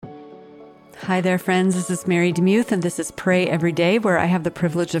Hi there, friends. This is Mary DeMuth, and this is Pray Every Day, where I have the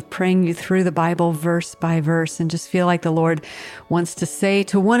privilege of praying you through the Bible verse by verse, and just feel like the Lord wants to say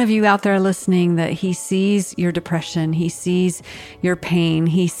to one of you out there listening that He sees your depression, He sees your pain,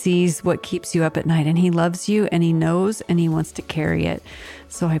 He sees what keeps you up at night, and He loves you, and He knows, and He wants to carry it.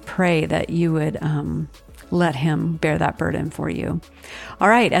 So I pray that you would let Him bear that burden for you. All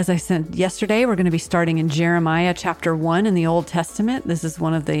right, as I said yesterday, we're going to be starting in Jeremiah chapter 1 in the Old Testament. This is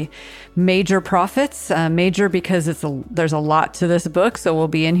one of the major prophets, major because there's a lot to this book, so we'll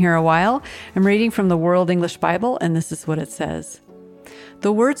be in here a while. I'm reading from the World English Bible, and this is what it says.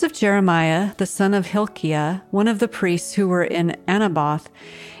 The words of Jeremiah, the son of Hilkiah, one of the priests who were in Anaboth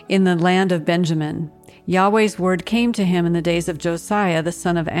in the land of Benjamin. Yahweh's word came to him in the days of Josiah, the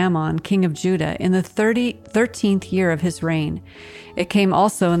son of Ammon, king of Judah, in the 13th year of his reign. It came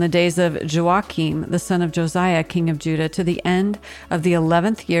also in the days of Joachim, the son of Josiah, king of Judah, to the end of the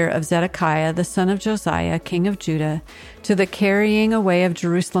 11th year of Zedekiah, the son of Josiah, king of Judah, to the carrying away of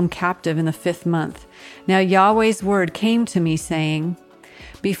Jerusalem captive in the 5th month. Now Yahweh's word came to me, saying,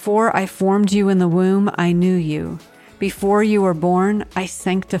 Before I formed you in the womb, I knew you. Before you were born, I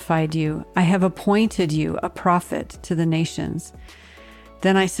sanctified you. I have appointed you a prophet to the nations.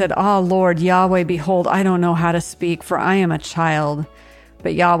 Then I said, Ah, Lord, Yahweh, behold, I don't know how to speak, for I am a child.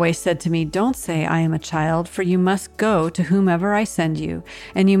 But Yahweh said to me, Don't say I am a child, for you must go to whomever I send you,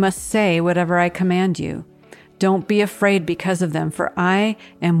 and you must say whatever I command you. Don't be afraid because of them, for I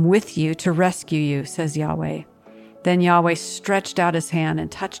am with you to rescue you, says Yahweh. Then Yahweh stretched out his hand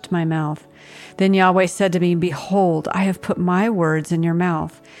and touched my mouth. Then Yahweh said to me, Behold, I have put my words in your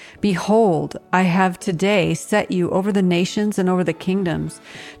mouth. Behold, I have today set you over the nations and over the kingdoms,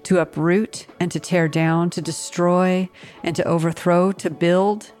 to uproot and to tear down, to destroy and to overthrow, to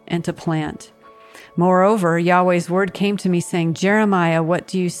build and to plant. Moreover, Yahweh's word came to me, saying, Jeremiah, what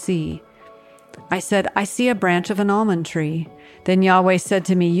do you see? I said, I see a branch of an almond tree. Then Yahweh said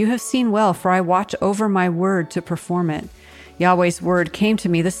to me, You have seen well, for I watch over my word to perform it. Yahweh's word came to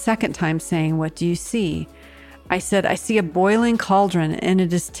me the second time, saying, What do you see? I said, I see a boiling cauldron, and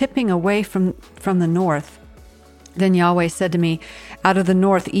it is tipping away from the north. Then Yahweh said to me, Out of the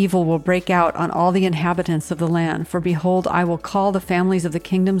north evil will break out on all the inhabitants of the land. For behold, I will call the families of the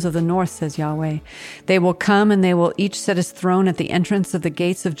kingdoms of the north, says Yahweh. They will come, and they will each set his throne at the entrance of the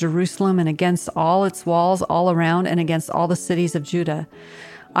gates of Jerusalem, and against all its walls all around, and against all the cities of Judah.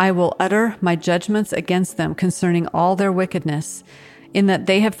 I will utter my judgments against them concerning all their wickedness, in that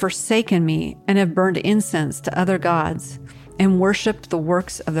they have forsaken me, and have burned incense to other gods, and worshipped the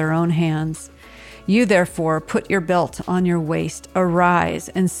works of their own hands. You therefore put your belt on your waist, arise,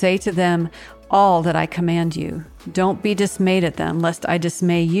 and say to them all that I command you. Don't be dismayed at them, lest I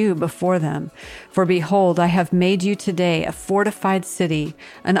dismay you before them. For behold, I have made you today a fortified city,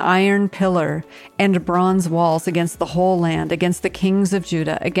 an iron pillar, and bronze walls against the whole land, against the kings of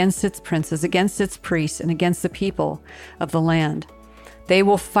Judah, against its princes, against its priests, and against the people of the land. They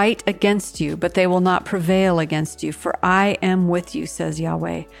will fight against you, but they will not prevail against you, for I am with you, says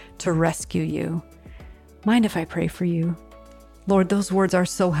Yahweh, to rescue you. Mind if I pray for you? Lord, those words are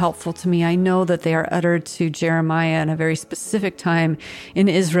so helpful to me. I know that they are uttered to Jeremiah in a very specific time in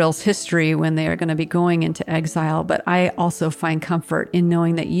Israel's history when they are going to be going into exile. But I also find comfort in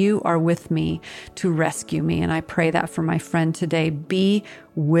knowing that you are with me to rescue me. And I pray that for my friend today. Be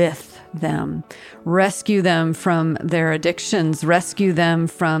with them. Rescue them from their addictions. Rescue them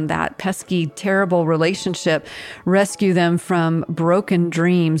from that pesky, terrible relationship. Rescue them from broken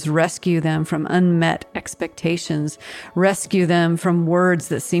dreams. Rescue them from unmet expectations. Rescue them from words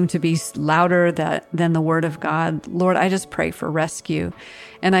that seem to be louder than the word of God. Lord, I just pray for rescue.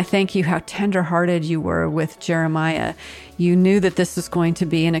 And I thank you how tenderhearted you were with Jeremiah. You knew that this was going to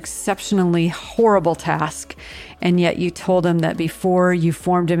be an exceptionally horrible task. And yet you told him that before you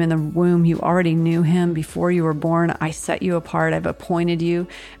formed him in the womb, you already knew him. Before you were born, I set you apart. I've appointed you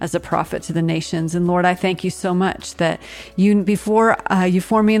as a prophet to the nations. And Lord, I thank you so much that before you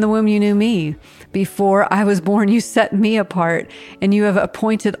formed me in the womb, you knew me. Before I was born, you set me apart. And you have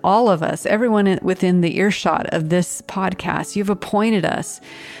appointed all of us, everyone within the earshot of this podcast. You've appointed us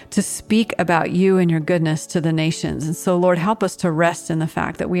to speak about you and your goodness to the nations. And so, Lord, help us to rest in the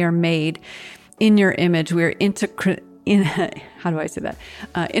fact that we are made in your image. We are intricately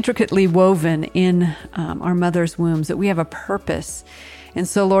woven in our mother's wombs, that we have a purpose And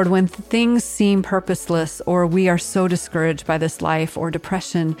so, Lord, when things seem purposeless or we are so discouraged by this life or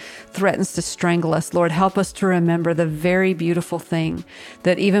depression threatens to strangle us, Lord, help us to remember the very beautiful thing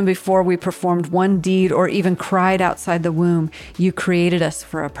that even before we performed one deed or even cried outside the womb, you created us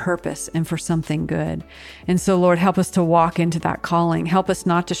for a purpose and for something good. And so, Lord, help us to walk into that calling. Help us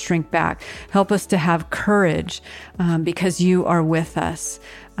not to shrink back. Help us to have courage because you are with us.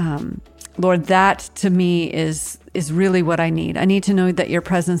 Lord, that to me is really what I need. I need to know that your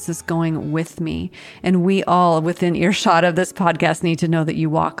presence is going with me. And we all within earshot of this podcast need to know that you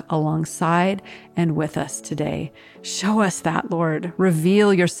walk alongside and with us today. Show us that, Lord.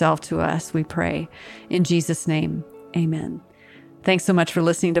 Reveal yourself to us, we pray. In Jesus' name, amen. Thanks so much for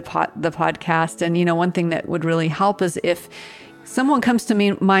listening to the podcast. And, one thing that would really help is if someone comes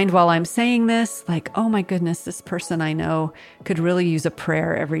to mind while I'm saying this, like, oh my goodness, this person I know could really use a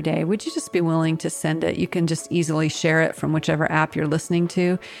prayer every day. Would you just be willing to send it? You can just easily share it from whichever app you're listening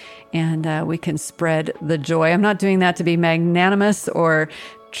to, and we can spread the joy. I'm not doing that to be magnanimous or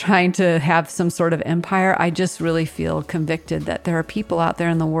trying to have some sort of empire. I just really feel convicted that there are people out there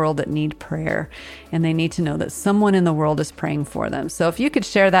in the world that need prayer, and they need to know that someone in the world is praying for them. So if you could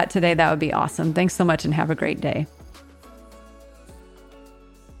share that today, that would be awesome. Thanks so much and have a great day.